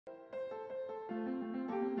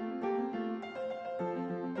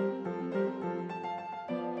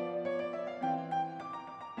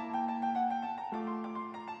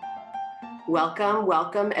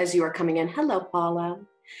welcome as you are coming in. Hello, Paula.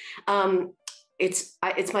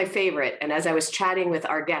 It's my favorite. And as I was chatting with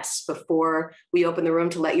our guests before we opened the room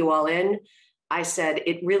to let you all in, I said,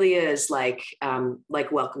 it really is like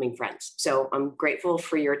welcoming friends. So I'm grateful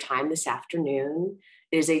for your time this afternoon.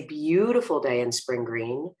 It is a beautiful day in Spring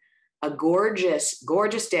Green, a gorgeous,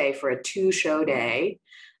 gorgeous day for a 2-show day.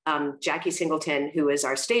 Jackie Singleton, who is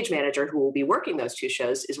our stage manager, who will be working those 2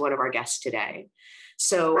 shows, is one of our guests today.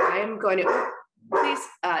 So I'm going to, please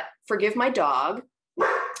forgive my dog,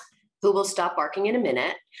 who will stop barking in a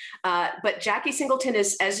minute. But Jackie Singleton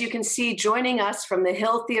is, as you can see, joining us from the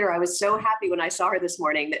Hill Theater. I was so happy when I saw her this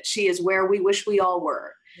morning that she is where we wish we all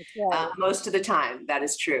were. Most of the time, that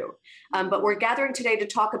is true. But we're gathering today to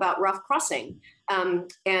talk about Rough Crossing.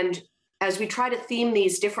 And as we try to theme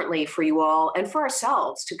these differently for you all and for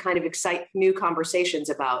ourselves to kind of excite new conversations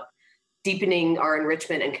about deepening our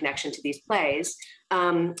enrichment and connection to these plays,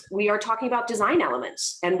 we are talking about design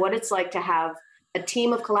elements and what it's like to have a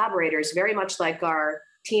team of collaborators, very much like our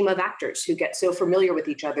team of actors who get so familiar with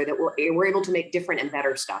each other that we're able to make different and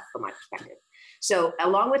better stuff from my perspective. So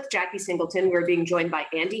along with Jackie Singleton, we're being joined by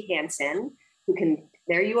Andy Hansen, who can,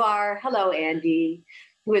 there you are. Hello, Andy,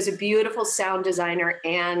 who is a beautiful sound designer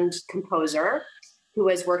and composer who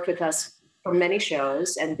has worked with us for many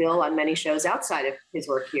shows and Bill on many shows outside of his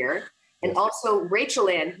work here. And also Rachel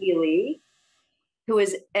Anne Healy, who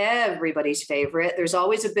is everybody's favorite. There's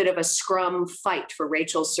always a bit of a scrum fight for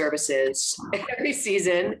Rachel's services every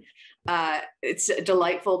season. It's a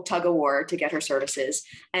delightful tug of war to get her services.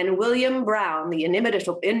 And William Brown, the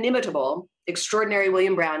inimitable, extraordinary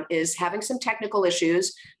William Brown, is having some technical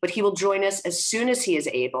issues, but he will join us as soon as he is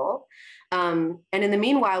able. And in the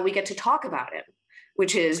meanwhile, we get to talk about him,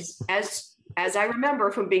 which is, as I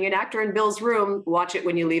remember from being an actor in Bill's room, watch it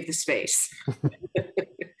when you leave the space.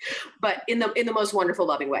 But in the most wonderful,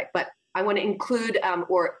 loving way. But I want to include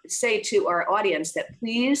or say to our audience that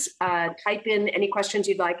please type in any questions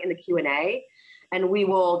you'd like in the Q&A, and we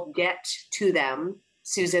will get to them.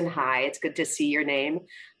 Susan, hi, it's good to see your name.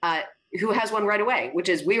 Who has one right away, which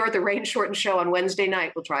is, we are at the Rain Shortened show on Wednesday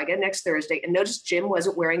night. We'll try again next Thursday. And notice Jim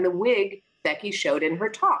wasn't wearing the wig Becky showed in her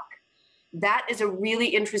talk. That is a really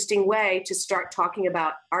interesting way to start talking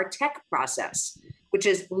about our tech process, which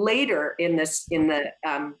is later in the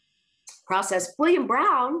process. William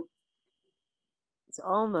Brown. He's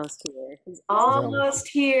almost here. He's almost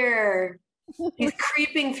here. He's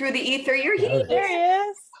creeping through the ether. You're here. There he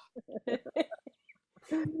is.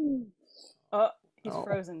 Oh, he's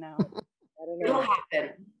frozen now. I don't know. It'll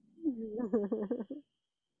happen.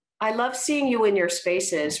 I love seeing you in your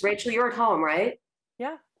spaces. Rachel, you're at home, right?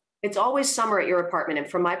 Yeah. It's always summer at your apartment, and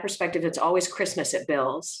from my perspective, it's always Christmas at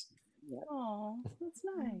Bill's. Oh, that's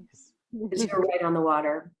nice. Because you're right on the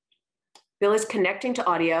water. Bill is connecting to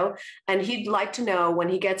audio, and he'd like to know when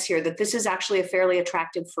he gets here that this is actually a fairly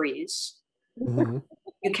attractive freeze. Mm-hmm.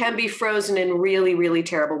 You can be frozen in really, really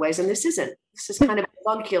terrible ways, and this isn't. This is kind of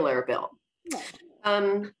avuncular, Bill.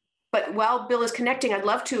 But while Bill is connecting, I'd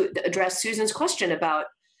love to address Susan's question about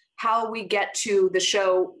how we get to the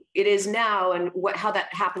show it is now and how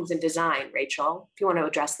that happens in design. Rachel, if you want to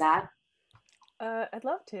address that. I'd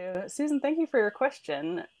love to. Susan, thank you for your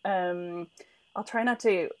question. I'll try not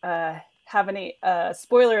to have any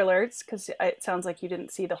spoiler alerts because it sounds like you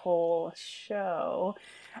didn't see the whole show.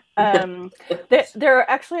 There are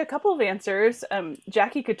actually a couple of answers.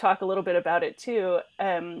 Jackie could talk a little bit about it too.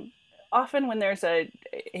 Often when there's a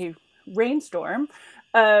rainstorm,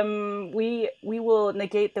 we will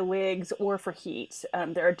negate the wigs or for heat.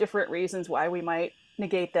 There are different reasons why we might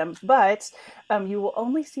negate them, but you will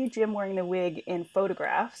only see Jim wearing the wig in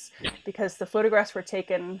photographs because the photographs were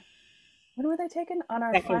taken. When were they taken? On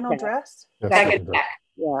our final dress?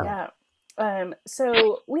 Yeah.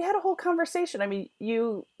 So we had a whole conversation. I mean,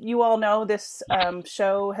 you all know this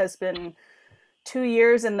show has been 2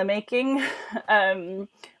 years in the making.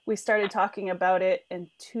 We started talking about it in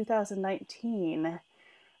 2019.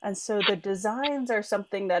 And so the designs are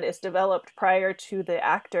something that is developed prior to the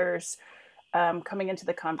actors coming into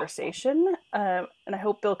the conversation. And I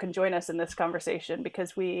hope Bill can join us in this conversation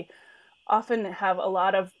because we often have a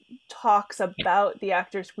lot of talks about the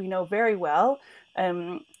actors we know very well.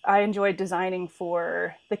 I enjoy designing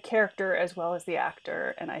for the character as well as the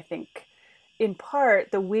actor. And I think in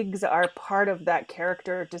part, the wigs are part of that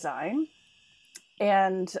character design.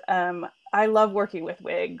 And I love working with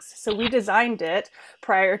wigs. So we designed it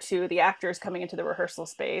prior to the actors coming into the rehearsal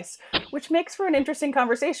space, which makes for an interesting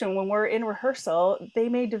conversation. When we're in rehearsal, they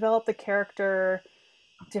may develop the character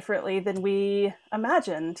differently than we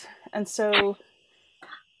imagined. And so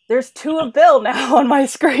there's two of Bill now on my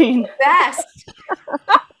screen. Best.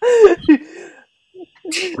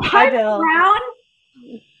 Hi, Bill. Brown?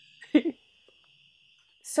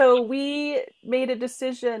 So we made a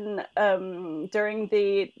decision during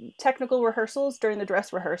the technical rehearsals, during the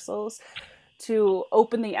dress rehearsals, to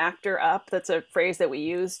open the actor up. That's a phrase that we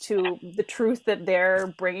use, to the truth that they're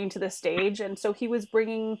bringing to the stage. And so he was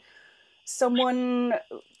bringing someone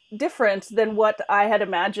different than what I had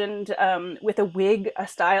imagined, with a wig,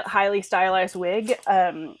 highly stylized wig.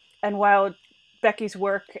 And while Becky's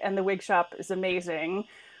work and the wig shop is amazing,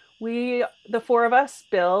 the four of us,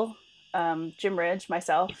 Bill, Jim Ridge,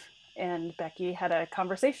 myself, and Becky, had a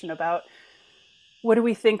conversation about what do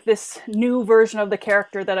we think this new version of the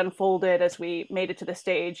character that unfolded as we made it to the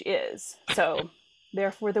stage is. So,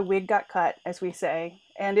 therefore, the wig got cut, as we say,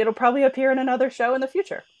 and it'll probably appear in another show in the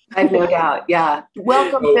future. I have no doubt. Yeah.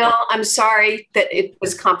 Welcome, Bill. I'm sorry that it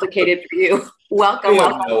was complicated for you. Welcome. I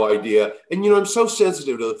have no idea. And, I'm so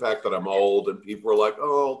sensitive to the fact that I'm old and people are like,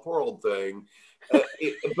 oh, poor old thing.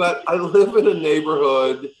 But I live in a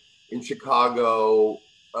neighborhood in Chicago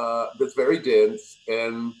that's very dense.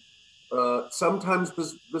 And sometimes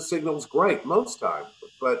the signal's great, most times.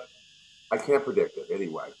 But I can't predict it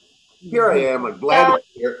anyway. Here I am. I'm glad to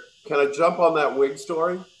be here. Can I jump on that wig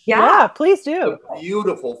story? Yeah, please do. The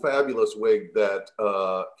beautiful, fabulous wig that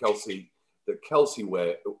Kelsey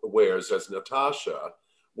wears as Natasha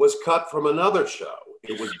was cut from another show.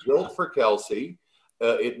 It was built for Kelsey.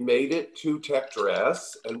 It made it to tech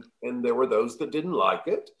dress, and there were those that didn't like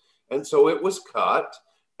it, and so it was cut.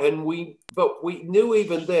 But we knew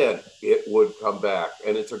even then it would come back,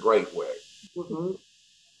 and it's a great wig. Mm-hmm.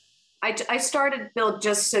 I started, Bill,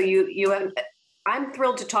 just so I'm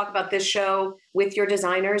thrilled to talk about this show with your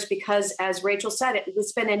designers because, as Rachel said,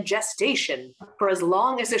 it's been in gestation for as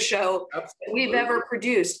long as a show we've ever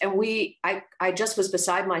produced. And I just was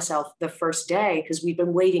beside myself the first day because we've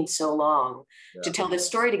been waiting so long to tell this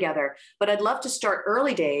story together. But I'd love to start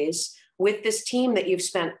early days with this team that you've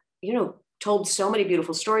spent, told so many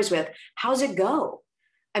beautiful stories with. How's it go?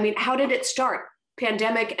 I mean, how did it start?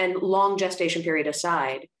 Pandemic and long gestation period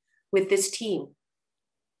aside, with this team.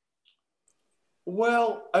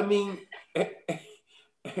 Well, I mean,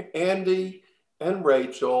 Andy and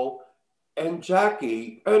Rachel and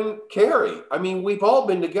Jackie and Carrie. I mean, we've all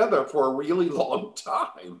been together for a really long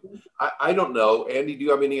time. I don't know. Andy, do you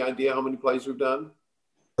have any idea how many plays we've done?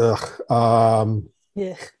 Ugh.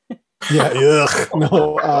 Yeah. Yeah. Ugh.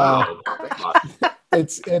 No.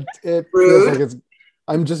 It feels like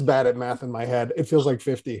I'm just bad at math in my head. It feels like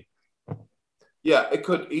 50. Yeah, it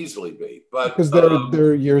could easily be, but because there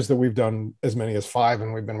are years that we've done as many as 5,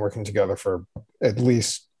 and we've been working together for at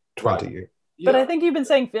least 20 years. But I think you've been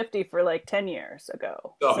saying 50 for like 10 years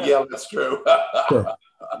ago. Oh, so. Yeah, that's true. Sure.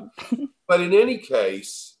 But in any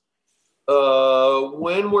case,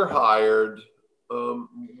 when we're hired,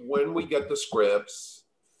 when we get the scripts,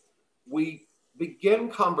 we begin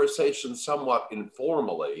conversations somewhat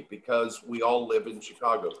informally because we all live in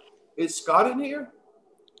Chicago. Is Scott in here?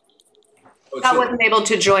 Scott wasn't able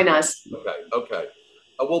to join us. Okay.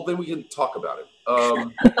 Well, then we can talk about it.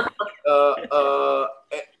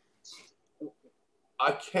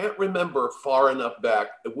 I can't remember far enough back.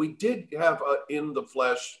 We did have in the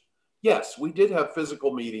flesh. Yes, we did have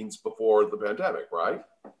physical meetings before the pandemic, right?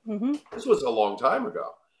 Mm-hmm. This was a long time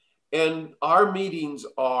ago, and our meetings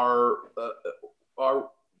are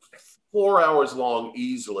 4 hours long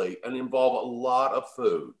easily and involve a lot of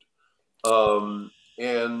food,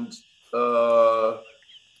 and.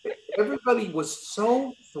 Everybody was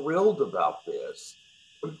so thrilled about this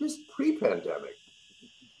pre-pandemic,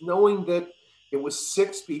 knowing that it was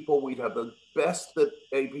 6 people. We'd have the best that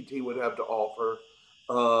APT would have to offer.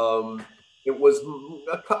 It was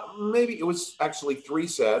maybe it was actually 3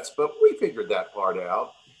 sets, but we figured that part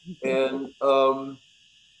out. And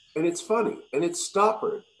it's funny, and it's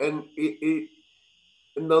stoppered, and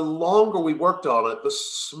and the longer we worked on it, the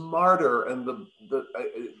smarter and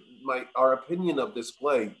our opinion of this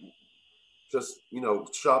play just,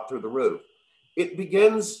 shot through the roof. It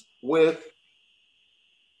begins with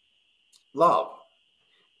love.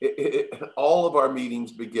 All of our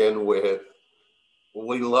meetings begin with,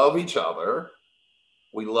 we love each other.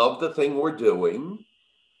 We love the thing we're doing.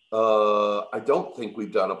 I don't think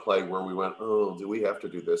we've done a play where we went, oh, do we have to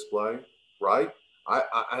do this play? Right?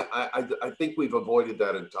 I think we've avoided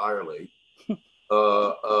that entirely.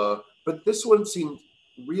 But this one seemed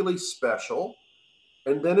really special,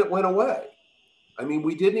 and then it went away. I mean,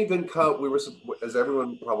 we didn't even come. We were, as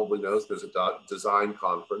everyone probably knows, there's a design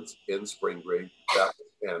conference in Spring Break that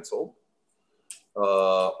was canceled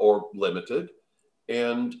or limited,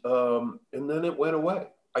 and then it went away.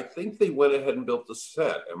 I think they went ahead and built the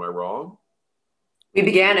set. Am I wrong? We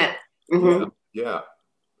began it. Mm-hmm. Yeah.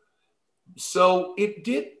 So it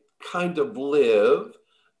did kind of live.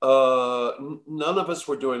 None of us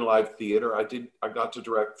were doing live theater. I got to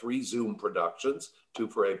direct 3 Zoom productions, 2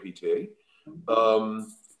 for APT.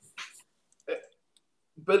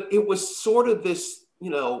 But it was sort of this,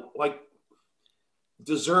 like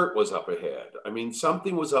dessert was up ahead. I mean,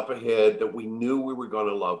 something was up ahead that we knew we were going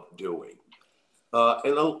to love doing.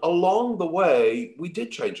 And along the way, we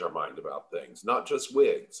did change our mind about things, not just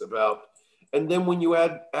wigs, and then when you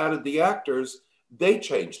added the actors, they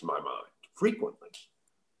changed my mind frequently.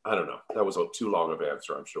 I don't know. That was too long of an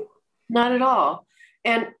answer, I'm sure. Not at all.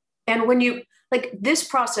 And when you, like, this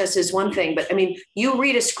process is one thing, but I mean, you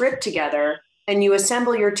read a script together and you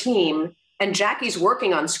assemble your team, and Jackie's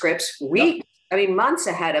working on scripts weeks, I mean, months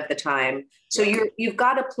ahead of the time. So you've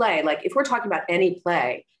got to play, like, if we're talking about any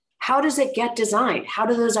play, how does it get designed? How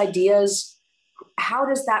do those ideas, how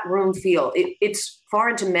does that room feel? It's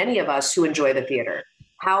foreign to many of us who enjoy the theater,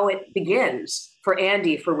 how it begins for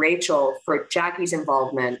Andy, for Rachel, for Jackie's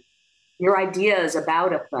involvement, your ideas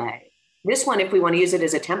about a play. This one, if we want to use it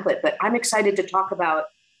as a template, but I'm excited to talk about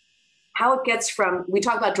how it gets from, we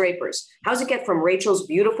talk about drapers. How does it get from Rachel's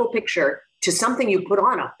beautiful picture to something you put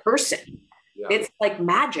on a person? Yeah. It's like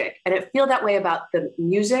magic. And I feel that way about the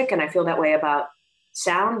music, and I feel that way about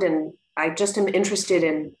sound. And I just am interested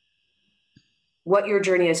in what your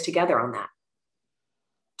journey is together on that.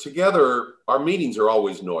 Together, our meetings are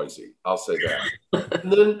always noisy, I'll say that.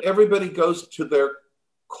 And then everybody goes to their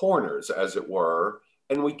corners, as it were,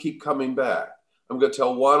 and we keep coming back. I'm going to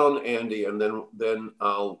tell one on Andy, and then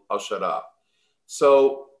I'll shut up.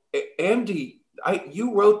 So Andy,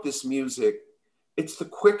 you wrote this music. It's the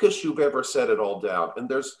quickest you've ever set it all down, and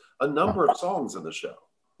there's a number of songs in the show.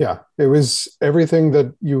 Yeah, it was everything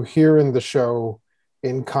that you hear in the show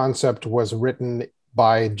in concept was written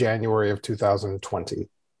by January of 2020,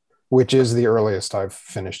 which is the earliest I've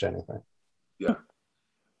finished anything. Yeah.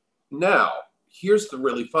 Now, here's the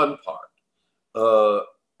really fun part.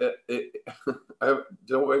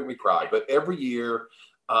 Don't make me cry, but every year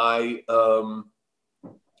on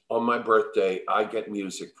my birthday, I get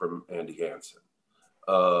music from Andy Hansen.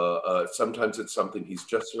 Sometimes it's something he's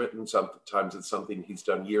just written. Sometimes it's something he's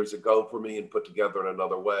done years ago for me and put together in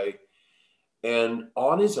another way. And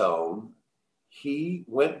on his own, he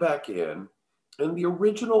went back in, and the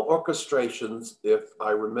original orchestrations, if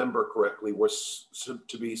I remember correctly, were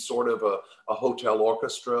to be sort of a hotel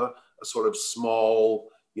orchestra, a sort of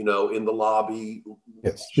small, in the lobby.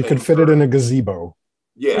 Yes, you could fit it in a gazebo.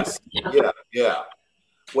 Yes, yeah.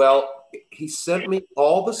 Well, he sent me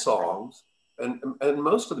all the songs and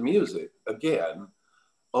most of the music, again,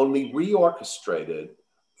 only reorchestrated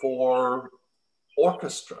for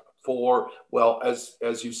orchestra.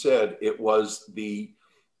 As you said, it was the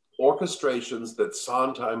orchestrations that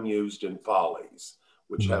Sondheim used in Follies,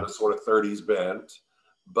 which had a sort of 30s bent,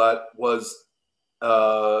 but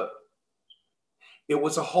it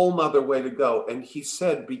was a whole nother way to go. And he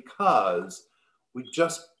said, because we've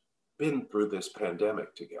just been through this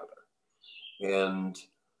pandemic together, and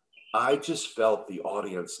I just felt the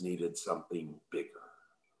audience needed something bigger.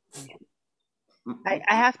 I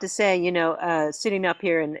have to say, sitting up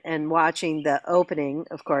here and watching the opening,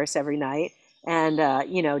 of course, every night, and,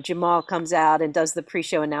 Jamal comes out and does the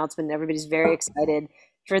pre-show announcement, and everybody's very excited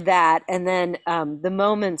for that. And then the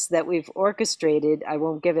moments that we've orchestrated, I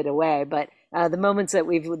won't give it away, but the moments that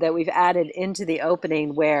we've added into the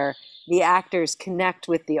opening where the actors connect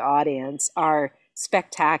with the audience are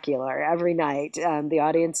spectacular every night. The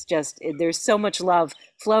audience there's so much love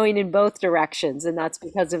flowing in both directions, and that's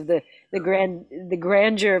because of the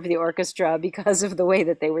grandeur of the orchestra, because of the way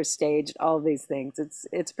that they were staged, all of these things.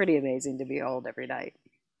 It's pretty amazing to behold every night.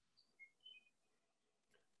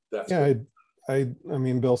 I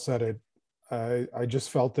mean, Bill said it. I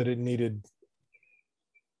just felt that it needed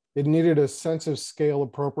a sense of scale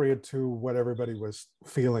appropriate to what everybody was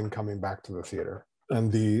feeling coming back to the theater. And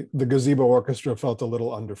the gazebo orchestra felt a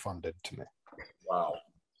little underfunded to me. Wow.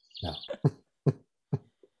 Yeah.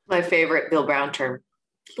 My favorite Bill Brown term,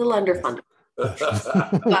 a little underfunded.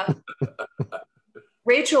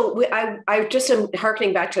 Rachel, I just am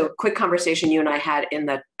hearkening back to a quick conversation you and I had in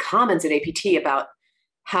the Commons at APT about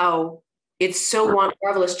how it's so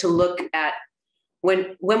marvelous to look at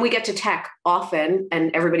when we get to tech often,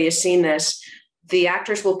 and everybody has seen this, the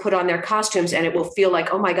actors will put on their costumes and it will feel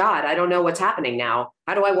like, oh my God, I don't know what's happening now.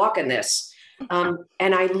 How do I walk in this? And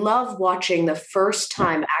I love watching the first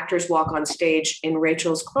time actors walk on stage in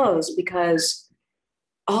Rachel's clothes, because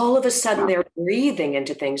all of a sudden they're breathing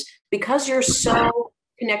into things, because you're so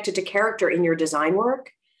connected to character in your design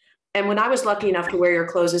work. And when I was lucky enough to wear your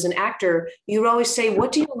clothes as an actor, you'd always say,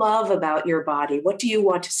 what do you love about your body? What do you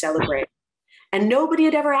want to celebrate? And nobody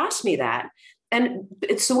had ever asked me that. And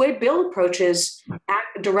it's the way Bill approaches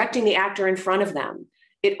directing the actor in front of them.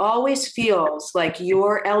 It always feels like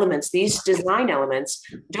your elements, these design elements,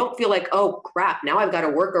 don't feel like, oh crap, now I've got to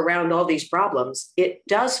work around all these problems. It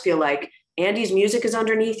does feel like Andy's music is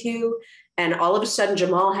underneath you, and all of a sudden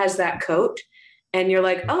Jamal has that coat, and you're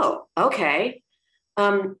like, oh, okay.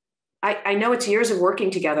 I know it's years of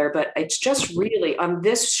working together, but it's just really, on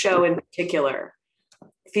this show in particular,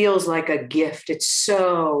 feels like a gift. It's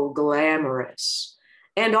so glamorous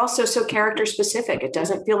and also so character specific. It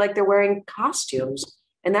doesn't feel like they're wearing costumes.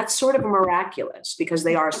 And that's sort of miraculous because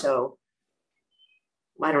they are so,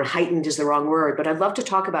 I don't know, heightened is the wrong word, but I'd love to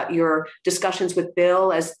talk about your discussions with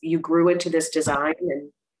Bill as you grew into this design.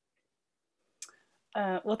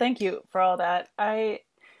 And well, thank you for all that.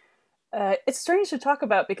 It's strange to talk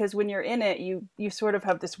about because when you're in it, you sort of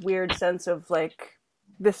have this weird sense of like,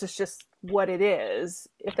 this is just what it is,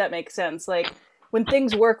 if that makes sense. Like when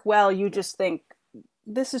things work well, you just think,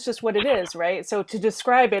 this is just what it is, right? So to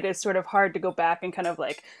describe it is sort of hard to go back and kind of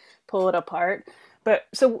like pull it apart. But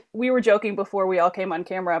so we were joking before we all came on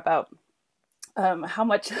camera about how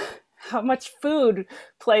much food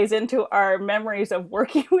plays into our memories of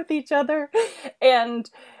working with each other. And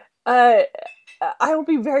I will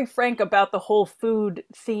be very frank about the whole food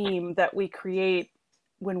theme that we create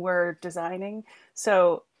when we're designing.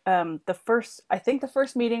 So I think the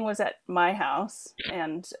first meeting was at my house,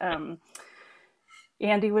 and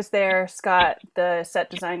Andy was there, Scott, the set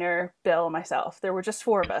designer, Bill, myself. There were just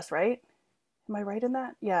four of us, right? Am I right in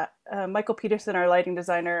that? Yeah. Michael Peterson, our lighting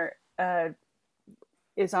designer,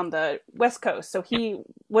 is on the West Coast, so he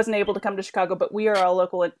wasn't able to come to Chicago, but we are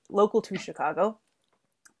all local to Chicago.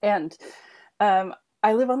 And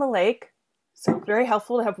I live on the lake, so very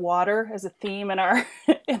helpful to have water as a theme in our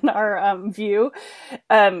view.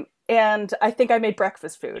 And I think I made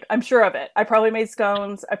breakfast food. I'm sure of it. I probably made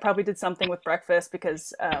scones. I probably did something with breakfast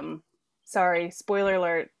because, sorry, spoiler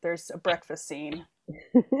alert, there's a breakfast scene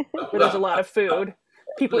where there's a lot of food.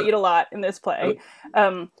 People eat a lot in this play.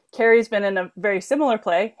 Carrie's been in a very similar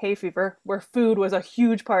play, Hay Fever, where food was a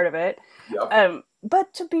huge part of it. Yep.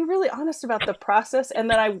 But to be really honest about the process, and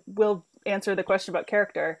then I will answer the question about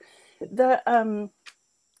character, just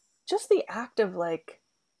the act of like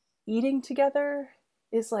eating together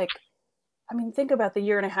is like, I mean, think about the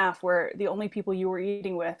year and a half where the only people you were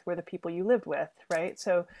eating with were the people you lived with, right?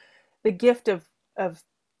 So the gift of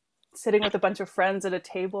sitting with a bunch of friends at a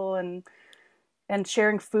table and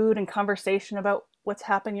sharing food and conversation about what's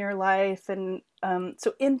happened in your life. And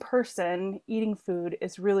so in person, eating food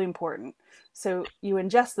is really important. So you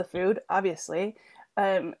ingest the food, obviously.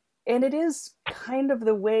 And it is kind of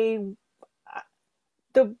the way,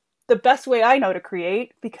 the best way I know to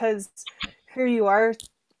create, because here you are,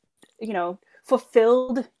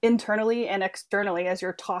 fulfilled internally and externally as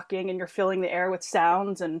you're talking and you're filling the air with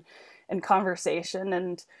sounds and conversation.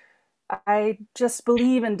 And I just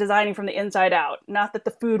believe in designing from the inside out. Not that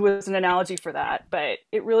the food was an analogy for that, but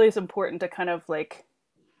it really is important to kind of like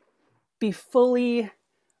be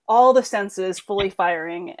all the senses fully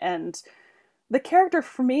firing. And the character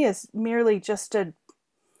for me is merely just getting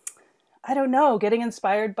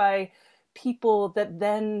inspired by people that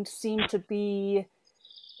then seem to be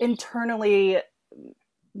internally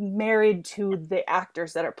married to the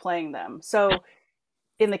actors that are playing them. So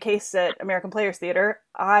in the case at American Players Theater,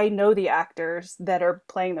 I know the actors that are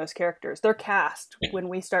playing those characters. They're cast when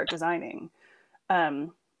we start designing.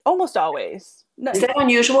 Almost always. Is that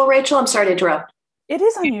unusual, Rachel? I'm sorry to interrupt. It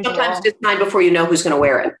is unusual. Sometimes it's time before you know who's going to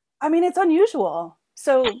wear it. I mean, it's unusual.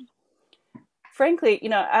 So frankly,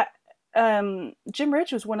 Jim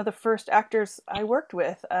Rich was one of the first actors I worked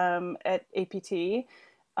with at APT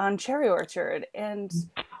on Cherry Orchard. And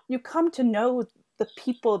you come to know the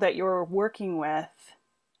people that you're working with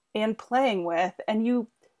and playing with, and you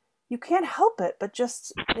can't help it but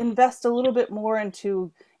just invest a little bit more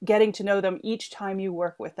into getting to know them each time you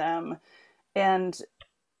work with them. And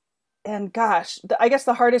gosh, I guess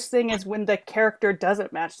the hardest thing is when the character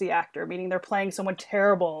doesn't match the actor, meaning they're playing someone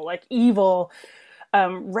terrible, like evil,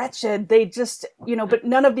 wretched. They just, but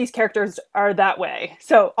none of these characters are that way.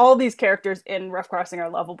 So all these characters in Rough Crossing are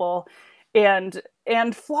lovable and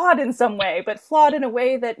flawed in some way, but flawed in a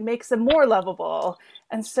way that makes them more lovable.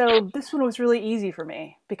 And so this one was really easy for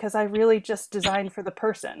me because I really just designed for the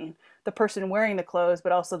person wearing the clothes,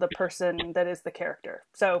 but also the person that is the character.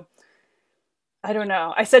 So I don't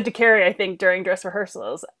know. I said to Carrie, I think during dress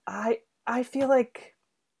rehearsals, I feel like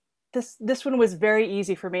this one was very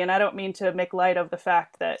easy for me. And I don't mean to make light of the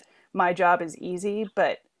fact that my job is easy,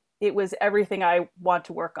 but it was everything I want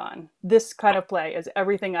to work on. This kind of play is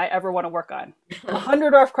everything I ever want to work on.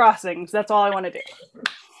 100 Orf Crossings, that's all I want to do.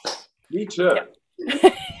 Me too. Yeah.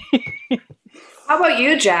 How about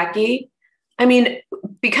you, Jackie? I mean,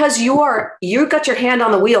 because you got your hand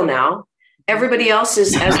on the wheel now. Everybody else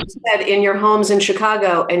is, as you said, in your homes in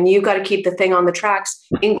Chicago, and you got to keep the thing on the tracks,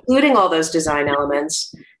 including all those design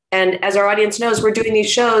elements. And as our audience knows, we're doing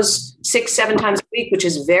these shows 6-7 times a week, which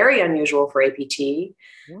is very unusual for APT.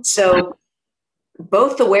 So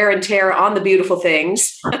both the wear and tear on the beautiful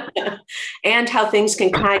things and how things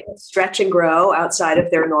can kind of stretch and grow outside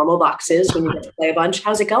of their normal boxes when you get to play a bunch.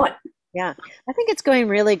 How's it going? Yeah, I think it's going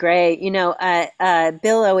really great.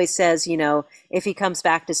 Bill always says, if he comes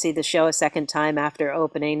back to see the show a second time after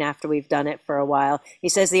opening, after we've done it for a while, he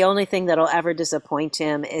says the only thing that'll ever disappoint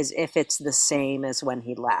him is if it's the same as when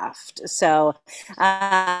he left. So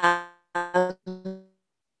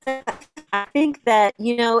I think that,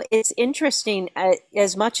 it's interesting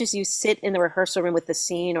as much as you sit in the rehearsal room with the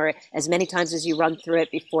scene, or as many times as you run through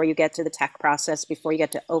it before you get to the tech process, before you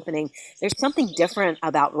get to opening, there's something different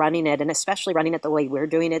about running it, and especially running it the way we're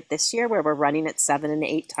doing it this year, where we're running it 7 and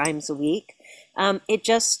 8 times a week. It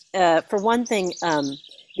just, for one thing,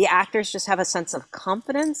 the actors just have a sense of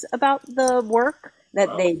confidence about the work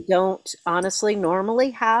that they don't honestly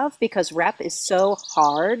normally have, because rep is so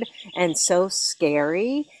hard and so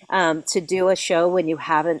scary to do a show when you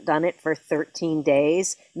haven't done it for 13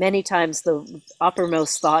 days. Many times the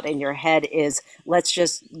uppermost thought in your head is, let's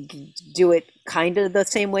just do it kind of the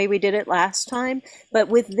same way we did it last time. But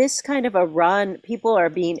with this kind of a run, people are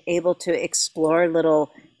being able to explore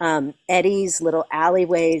little eddies, little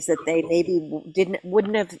alleyways that they maybe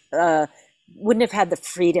wouldn't have had the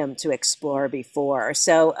freedom to explore before.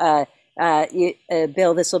 So,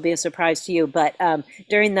 Bill, this will be a surprise to you, but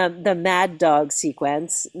during the Mad Dog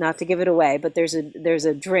sequence, not to give it away, but there's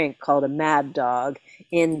a drink called a Mad Dog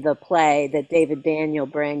in the play that David Daniel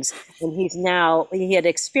brings, and he had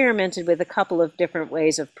experimented with a couple of different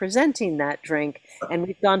ways of presenting that drink, and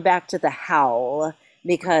we've gone back to the howl.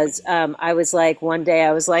 Because one day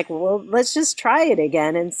I was like, well, let's just try it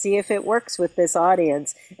again and see if it works with this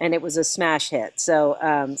audience. And it was a smash hit. So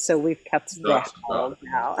we've kept that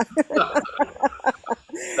now.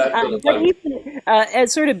 But even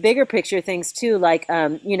as sort of bigger picture things too, like,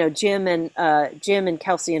 Jim and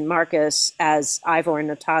Kelsey and Marcus as Ivor and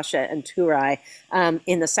Natasha and Turai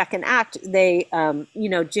in the second act, they,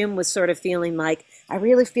 Jim was sort of feeling like, I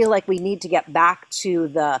really feel like we need to get back to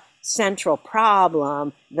the central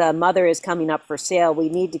problem. The mother is coming up for sale. We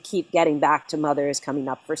need to keep getting back to mother is coming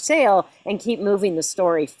up for sale and keep moving the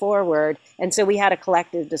story forward. And so we had a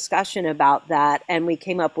collective discussion about that, and we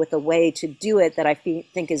came up with a way to do it that I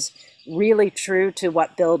think is really true to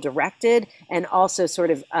what Bill directed, and also sort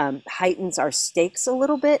of heightens our stakes a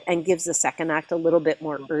little bit and gives the second act a little bit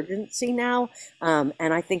more urgency now. And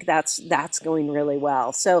I think that's going really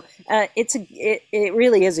well. So it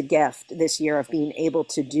really is a gift this year of being able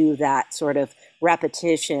to do that sort of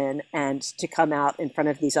repetition and to come out in front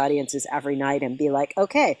of these audiences every night and be like,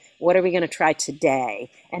 okay, what are we going to try today?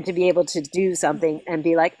 And to be able to do something and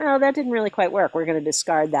be like, oh, that didn't really quite work. We're going to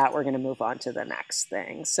discard that. We're going to move on to the next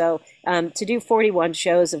thing. So to do 41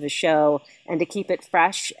 shows of a show and to keep it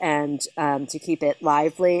fresh and to keep it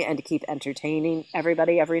lively and to keep entertaining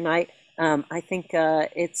everybody every night, I think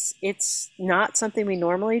it's not something we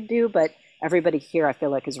normally do, but everybody here I feel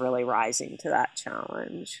like is really rising to that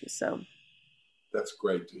challenge. So that's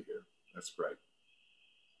great to hear. That's great.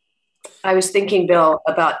 I was thinking, Bill,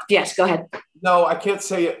 about, yes, go ahead. No, I can't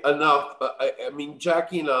say it enough. I mean,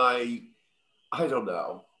 Jackie and I don't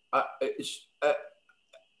know.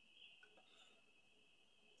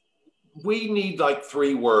 We need like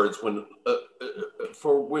 3 words when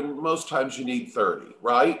most times you need 30,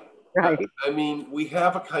 right? Right. I mean, we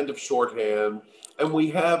have a kind of shorthand, and we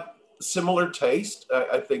have similar taste,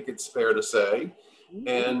 I think it's fair to say.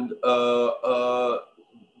 And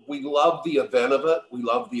we love the event of it. We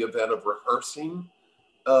love the event of rehearsing.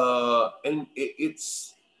 And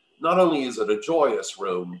it's not only is it a joyous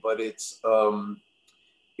room, but it's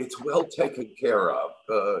well taken care of,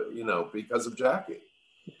 because of Jackie.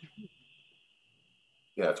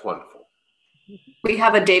 Yeah, it's wonderful. We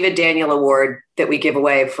have a David Daniel Award that we give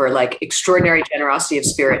away for like extraordinary generosity of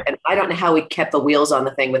spirit. And I don't know how we kept the wheels on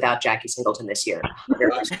the thing without Jackie Singleton this year.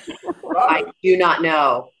 I do not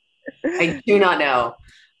know.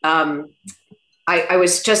 I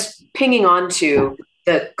was just pinging on to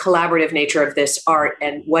the collaborative nature of this art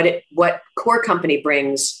and what Core Company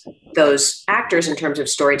brings those actors in terms of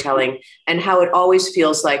storytelling, and how it always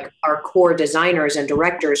feels like our core designers and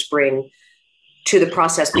directors bring to the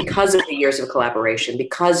process because of the years of collaboration,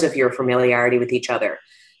 because of your familiarity with each other,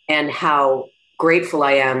 and how grateful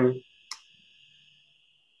I am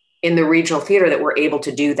in the regional theater that we're able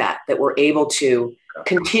to do that, that we're able to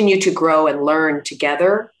continue to grow and learn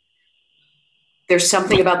together. There's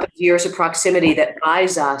something about those years of proximity that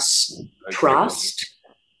buys us trust,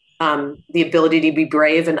 the ability to be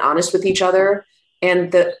brave and honest with each other.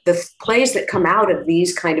 And the plays that come out of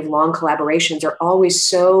these kind of long collaborations are always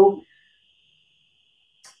so,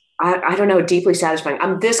 I don't know, deeply satisfying.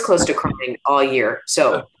 I'm this close to crying all year.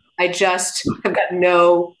 So I've got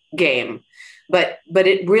no game. But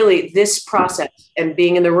it really, this process and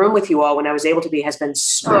being in the room with you all when I was able to be has been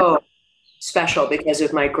so special because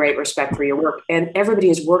of my great respect for your work. And everybody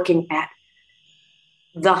is working at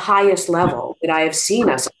the highest level that I have seen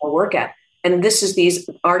us all work at. And this is these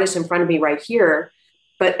artists in front of me right here,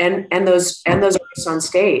 but and those artists on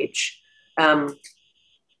stage.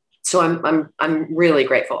 So I'm really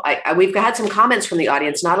grateful. We've had some comments from the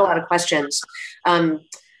audience, not a lot of questions.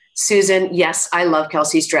 Susan, yes, I love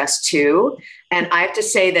Kelsey's dress too. And I have to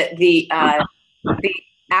say that the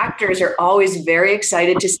actors are always very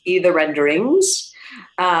excited to see the renderings.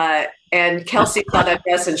 And Kelsey saw that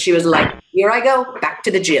dress and she was like, here I go, back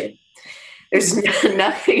to the gym. There's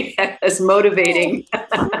nothing as motivating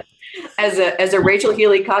as a Rachel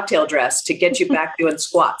Healy cocktail dress to get you back doing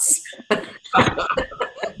squats.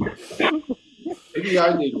 Maybe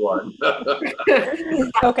I need one.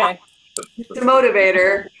 Okay. It's a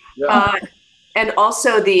motivator. Yeah. And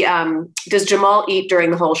also does Jamal eat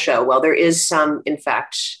during the whole show? Well, there is some, in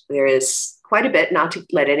fact, there is quite a bit, not to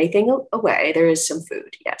let anything away. There is some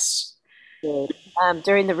food, yes.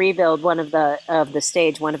 During the rebuild, one of the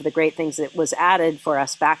stage, one of the great things that was added for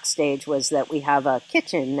us backstage was that we have a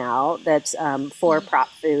kitchen now that's for prop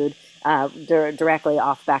food directly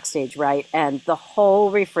off backstage, right? And the whole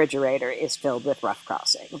refrigerator is filled with Rough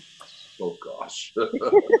Crossing. Oh gosh. Well,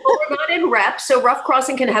 we're not in rep, so Rough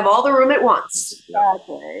Crossing can have all the room at once.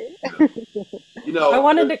 Exactly. You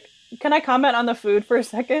know, can I comment on the food for a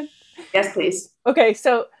second? Yes, please. Okay,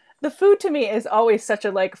 so the food to me is always such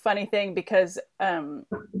a funny thing because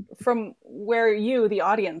from where you, the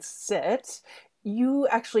audience, sit, you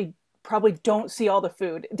actually probably don't see all the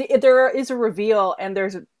food. There is a reveal and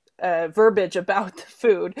there's verbiage about the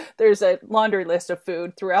food. There's a laundry list of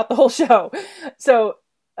food throughout the whole show. So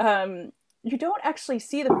you don't actually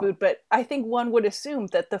see the food, but I think one would assume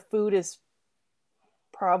that the food is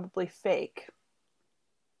probably fake.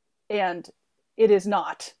 And it is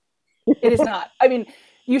not. It is not. I mean,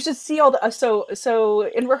 you should see all the so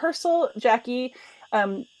in rehearsal, Jackie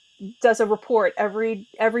does a report every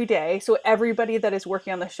day, so everybody that is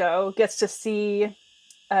working on the show gets to see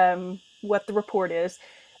what the report is.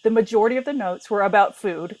 The majority of the notes were about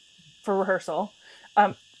food for rehearsal,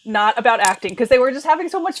 not about acting, because they were just having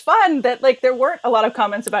so much fun that there weren't a lot of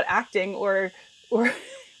comments about acting or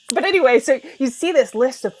but anyway, so you see this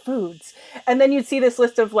list of foods, and then you'd see this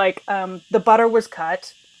list of the butter was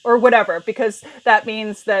cut or whatever, because that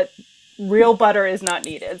means that real butter is not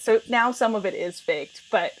needed. So now some of it is faked,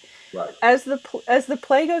 but right. As the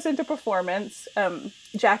play goes into performance,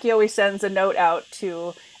 Jackie always sends a note out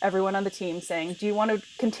to everyone on the team saying, do you want to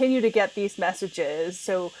continue to get these messages?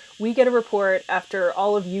 So we get a report after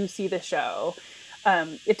all of you see the show.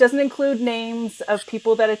 It doesn't include names of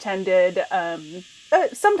people that attended.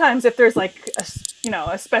 Sometimes if there's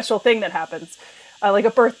a special thing that happens, like a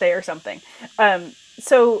birthday or something.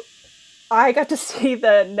 So I got to see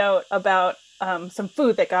the note about some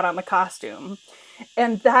food that got on the costume.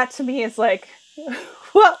 And that to me is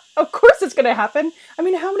well, of course it's going to happen. I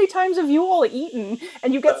mean, how many times have you all eaten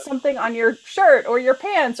and you get something on your shirt or your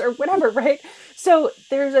pants or whatever, right? So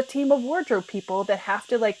there's a team of wardrobe people that have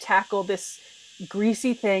to tackle this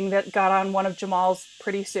greasy thing that got on one of Jamal's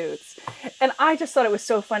pretty suits. And I just thought it was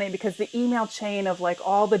so funny because the email chain of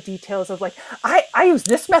all the details of I use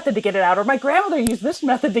this method to get it out, or my grandmother used this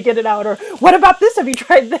method to get it out, or what about this? Have you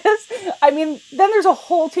tried this? I mean, then there's a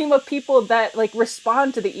whole team of people that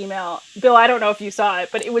respond to the email. Bill, I don't know if you saw it,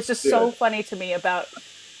 but it was just so funny to me about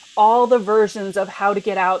all the versions of how to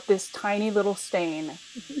get out this tiny little stain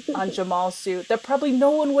on Jamal's suit that probably no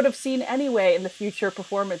one would have seen anyway in the future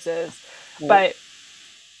performances. But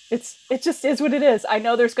it just is what it is. I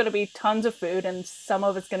know there's going to be tons of food and some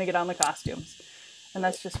of it's going to get on the costumes. And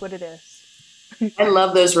that's just what it is. I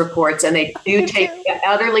love those reports, and they do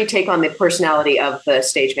utterly take on the personality of the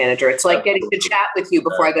stage manager. It's like getting to chat with you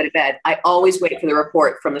before I go to bed. I always wait for the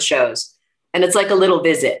report from the shows. And it's like a little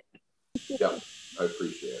visit. Yeah, I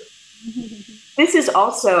appreciate it. This is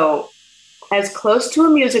also as close to a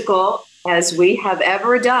musical as we have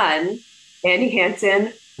ever done. Annie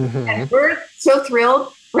Hansen, Mhm. And we're so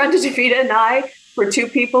thrilled, Brenda DeVita and I, for two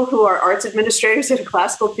people who are arts administrators at a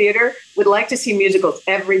classical theater, would like to see musicals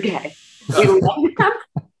every day. We love them.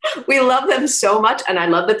 We love them so much. And I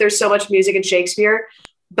love that there's so much music in Shakespeare.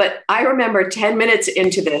 But I remember 10 minutes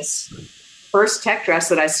into this first tech dress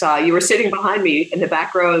that I saw, you were sitting behind me in the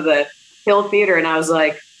back row of the Hill Theater. And I was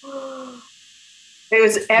like, it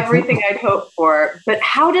was everything I'd hoped for. But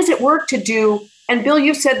how does it work to do? And Bill,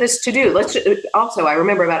 you've said this to do. Also, I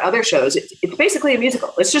remember about other shows. It's basically a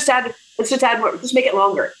musical. Let's just add more. Just make it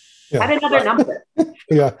longer. Yeah. Add another number.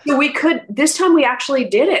 Yeah. So we could. This time we actually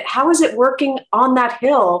did it. How is it working on that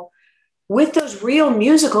hill with those real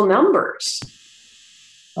musical numbers?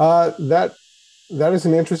 That is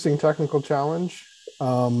an interesting technical challenge,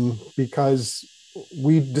 because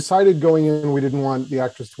we decided going in, we didn't want the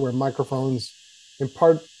actors to wear microphones. And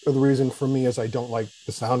part of the reason for me is I don't like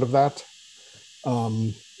the sound of that.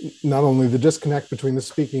 Not only the disconnect between the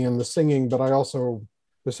speaking and the singing, but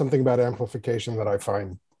there's something about amplification that I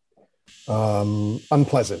find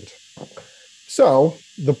unpleasant. So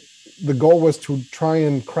the goal was to try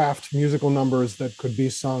and craft musical numbers that could be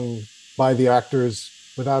sung by the actors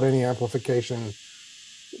without any amplification.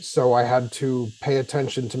 So I had to pay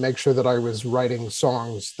attention to make sure that I was writing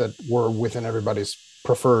songs that were within everybody's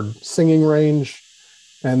preferred singing range.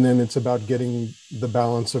 And then it's about getting the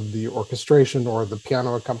balance of the orchestration or the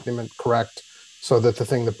piano accompaniment correct so that the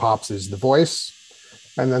thing that pops is the voice.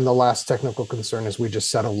 And then the last technical concern is we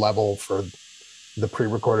just set a level for the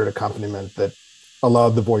pre-recorded accompaniment that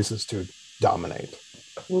allowed the voices to dominate.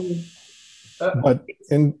 Mm-hmm. But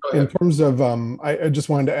in terms of, I just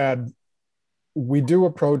wanted to add, we do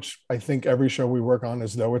approach, I think, every show we work on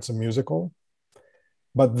as though it's a musical.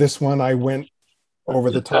 But this one, I went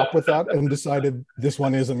over the top with that and decided this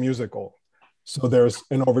one is a musical. So there's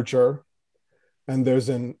an overture and there's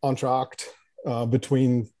an entr'acte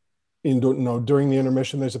during the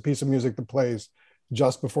intermission. There's a piece of music that plays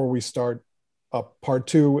just before we start part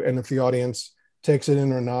two. And if the audience takes it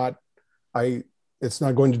in or not, it's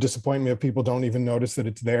not going to disappoint me if people don't even notice that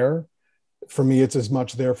it's there. For me, it's as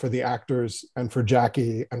much there for the actors and for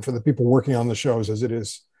Jackie and for the people working on the shows as it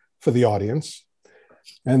is for the audience.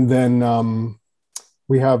 And then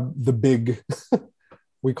we have the big,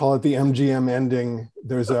 we call it the MGM ending.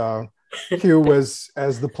 There's a cue as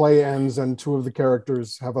the play ends and two of the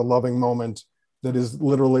characters have a loving moment that is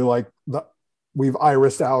literally like we've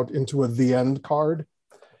irised out into a "the end" card.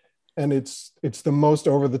 And it's the most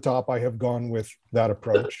over the top I have gone with that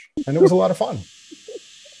approach. And it was a lot of fun.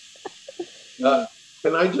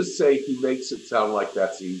 Can I just say he makes it sound like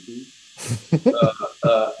that's easy?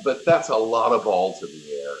 But that's a lot of balls in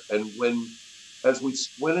the air. And as we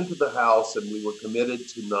went into the house and we were committed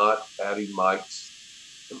to not adding mics,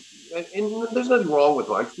 and there's nothing wrong with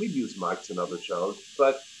mics. We've used mics in other shows,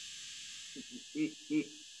 but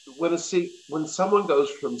when someone goes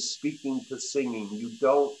from speaking to singing, you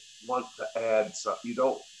don't want to add something.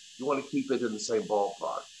 You want to keep it in the same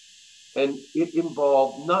ballpark. And it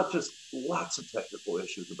involved not just lots of technical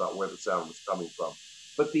issues about where the sound was coming from,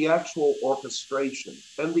 but the actual orchestration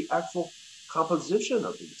and the actual composition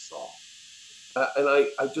of these songs. And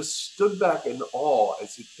I just stood back in awe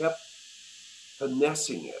as he kept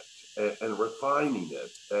finessing it and refining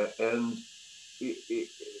it, and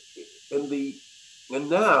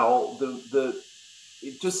now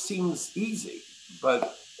it just seems easy,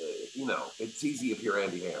 but it's easy if you're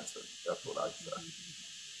Andy Hansen. That's what I say.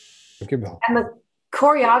 Thank you, Bill. And the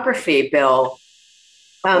choreography, Bill.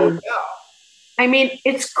 Yeah. I mean,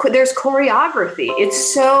 there's choreography.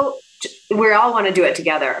 It's so we all want to do it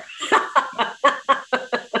together.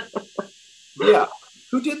 Yeah.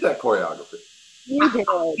 Who did that choreography? You did.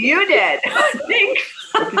 You did. I think.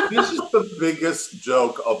 Okay, this is the biggest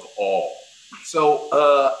joke of all.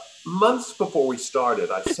 So months before we started,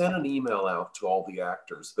 I sent an email out to all the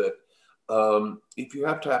actors that if you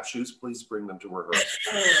have tap shoes, please bring them to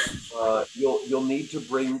rehearsal. You'll need to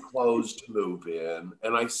bring clothes to move in.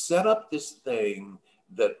 And I set up this thing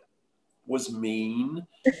that was mean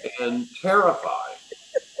and terrifying.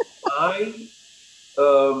 I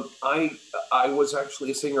was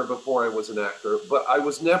actually a singer before I was an actor, but I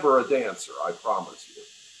was never a dancer, I promise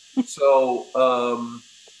you. So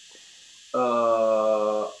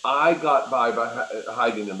I got by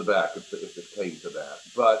hiding in the back if it came to that.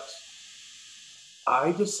 But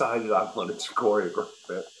I decided I wanted to choreograph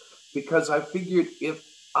it because I figured if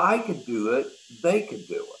I could do it, they could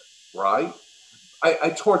do it, right?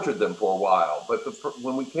 I tortured them for a while, but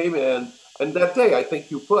when we came in, and that day I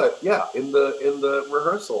think you put, in the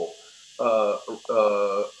rehearsal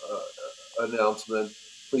announcement,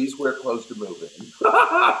 please wear clothes to move in.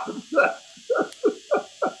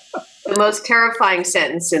 The most terrifying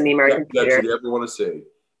sentence in the American theater. That you ever want to see.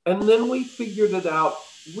 And then we figured it out,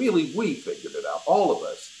 really, we figured it out, all of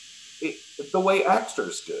us, the way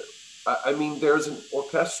actors do. I mean, there's an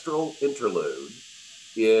orchestral interlude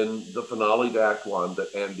in the finale to Act One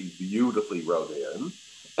that Andy beautifully wrote in.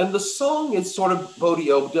 And the song is sort of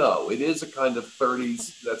Bodhi-O-Do. It is a kind of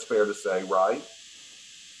 30s, that's fair to say, right?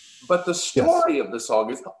 But the story of the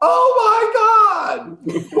song is, oh my God,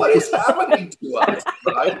 what is happening to us,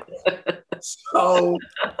 right? So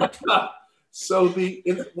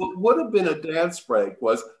what would have been a dance break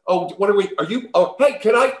was, was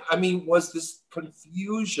this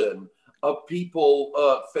confusion of people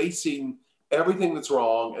facing everything that's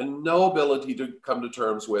wrong and no ability to come to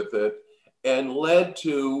terms with it, and led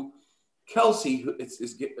to Kelsey,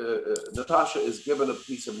 Natasha is given a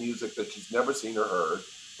piece of music that she's never seen or heard,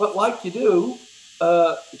 but like you do,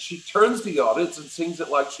 she turns to the audience and sings it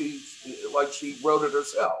like she wrote it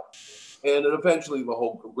herself. And then eventually the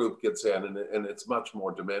whole group gets in, and it's much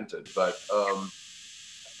more demented. But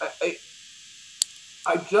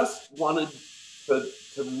I just wanted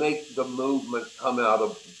to make the movement come out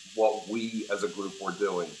of what we as a group were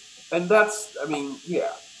doing. And that's, I mean,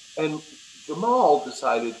 yeah. And Jamal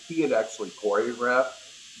decided he had actually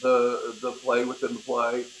choreographed the play within the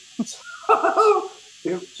play. So,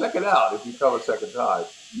 check it out if you come a second time.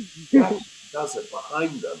 Jack does it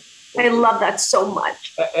behind them. I love that so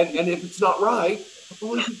much. And if it's not right,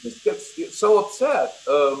 well, he just gets so upset.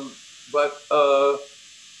 But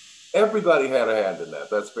everybody had a hand in that.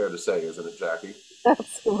 That's fair to say, isn't it, Jackie?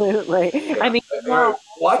 Absolutely. Yeah. I mean, well,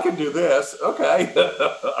 I can do this. Okay.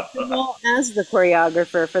 Jamal, as the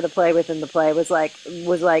choreographer for the play within the play, was like,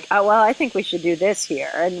 oh, well, I think we should do this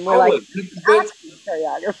here, and we're like, that's the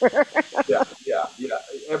choreographer. yeah.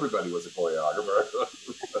 Everybody was a choreographer,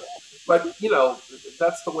 but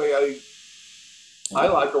that's the way I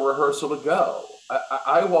like a rehearsal to go.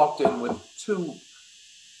 I walked in with two.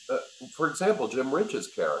 For example, Jim Rich's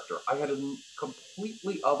character, I had a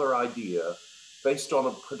completely other idea based on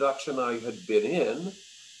a production I had been in,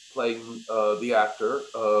 playing the actor,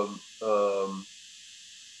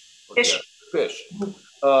 Fish. In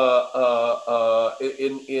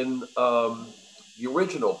the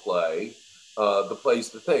original play, the play's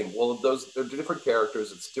the thing. Well, they're different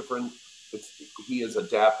characters. It's different. He has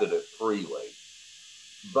adapted it freely.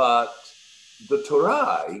 But the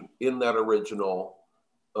Turai in that original,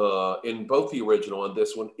 in both the original and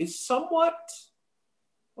this one, is somewhat,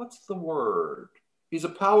 what's the word? He's a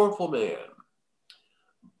powerful man,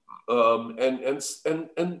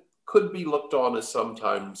 and could be looked on as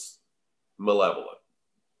sometimes malevolent.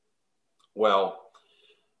 Well,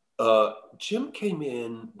 Jim came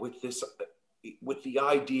in with the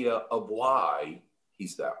idea of why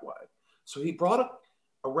he's that way. So he brought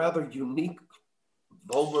a rather unique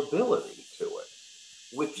vulnerability to it,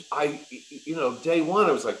 which day one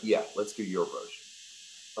I was like, yeah, let's do your version.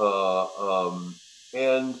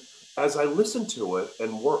 And as I listened to it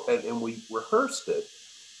and we rehearsed it,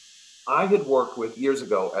 I had worked with years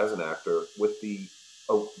ago as an actor with the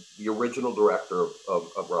original director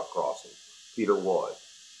of Rough Crossing, Peter Wood,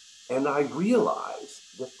 and I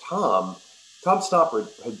realized that Tom Stoppard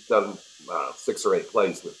had done 6 or 8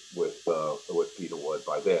 plays with Peter Wood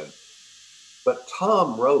by then, but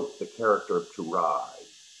Tom wrote the character of Turai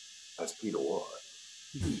as Peter Wood.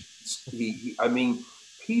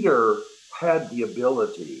 Peter had the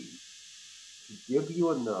ability to give you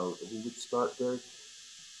a note, and he would start very,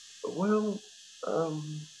 well,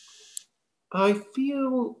 I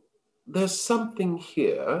feel there's something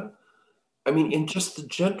here. I mean, in just the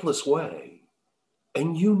gentlest way.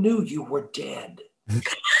 And you knew you were dead. You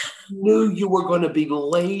knew you were going to be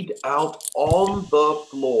laid out on the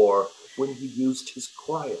floor when he used his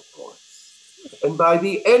quiet voice. And by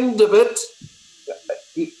the end of it,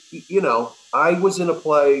 I was in a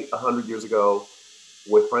play 100 years ago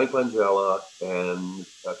with Frank Langella and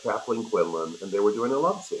Kathleen Quinlan, and they were doing a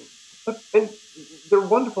love scene. And they're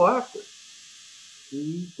wonderful actors.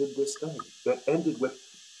 He did this thing that ended with,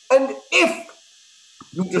 and if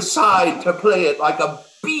you decide to play it like a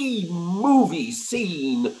B-movie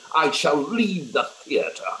scene, I shall leave the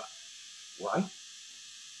theater, right?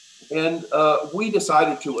 And we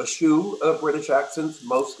decided to eschew British accents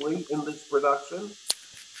mostly in this production.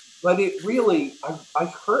 But it really, I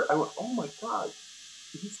went, oh my God,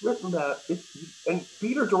 he's written that. And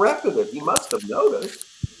Peter directed it. He must have noticed.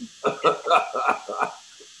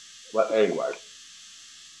 But anyway.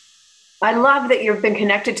 I love that you've been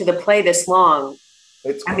connected to the play this long.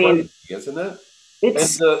 It's crazy, isn't it?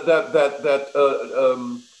 It's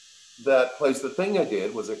that plays the thing I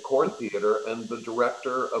did was at Court Theater, and the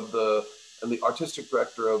director of the and the artistic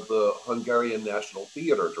director of the Hungarian National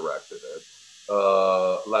Theatre directed it,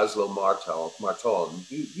 Laszlo Marton.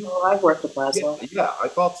 I've worked with Laszlo. Yeah, I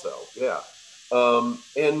thought so. Yeah,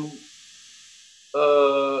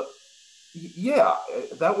 yeah,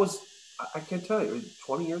 that was, I can't tell you,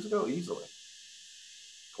 20 years ago, easily.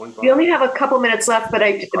 25. We only have a couple minutes left, but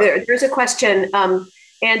there's a question,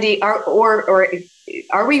 Andy.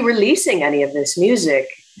 Are we releasing any of this music?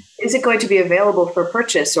 Is it going to be available for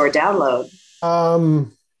purchase or download?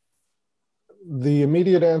 The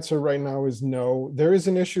immediate answer right now is no. There is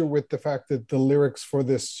an issue with the fact that the lyrics for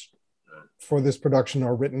this production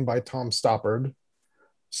are written by Tom Stoppard,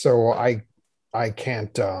 so I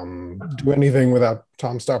can't do anything without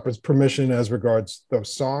Tom Stoppard's permission as regards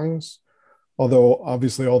those songs. Although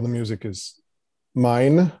obviously all the music is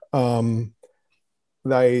mine.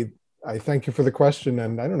 I thank you for the question,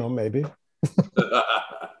 and I don't know, maybe.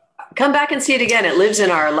 Come back and see it again. It lives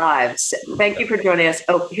in our lives. Thank you for joining us.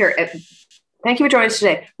 Oh, here. Thank you for joining us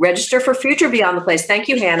today. Register for future Beyond the Plays. Thank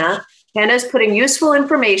you, Hannah. Hannah's putting useful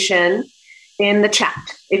information in the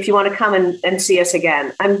chat if you want to come and see us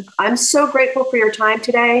again. I'm so grateful for your time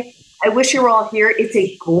today. I wish you were all here. It's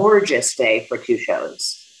a gorgeous day for two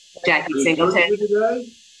shows. Jackie Singleton.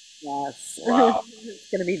 Yes. Wow.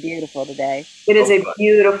 It's going to be beautiful today. It is a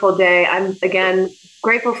beautiful day. I'm, again,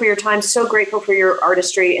 grateful for your time, so grateful for your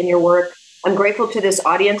artistry and your work. I'm grateful to this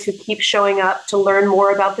audience who keeps showing up to learn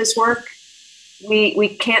more about this work. We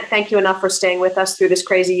can't thank you enough for staying with us through this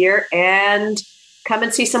crazy year, and come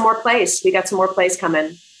and see some more plays. We got some more plays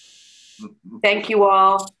coming. Thank you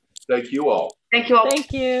all. Thank you all. Thank you all.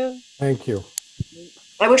 Thank you. Thank you.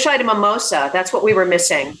 I wish I had a mimosa. That's what we were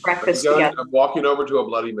missing. Breakfast together. I'm walking over to a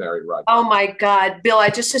Bloody Mary right now. Oh my God, Bill,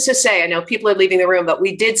 just to say, I know people are leaving the room, but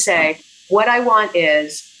we did say, what I want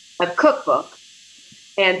is a cookbook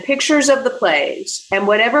and pictures of the plays and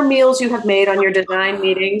whatever meals you have made on your design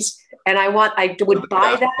meetings. And I would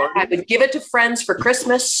buy that. I would give it to friends for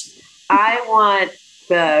Christmas. I want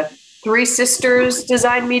the Three Sisters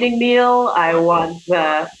design meeting meal. I want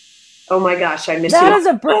oh my gosh, I miss you. That is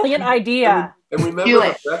a brilliant idea. And remember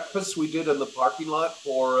the breakfast we did in the parking lot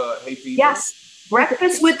for Hay Fever? Yes,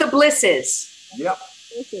 breakfast with the Blisses. Yep.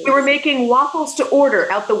 We were making waffles to order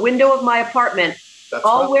out the window of my apartment,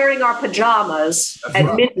 all wearing our pajamas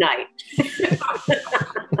at midnight.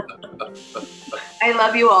 I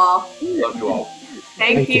love you all. Love you all.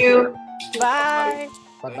 Thank you. Bye.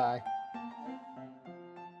 Bye-bye.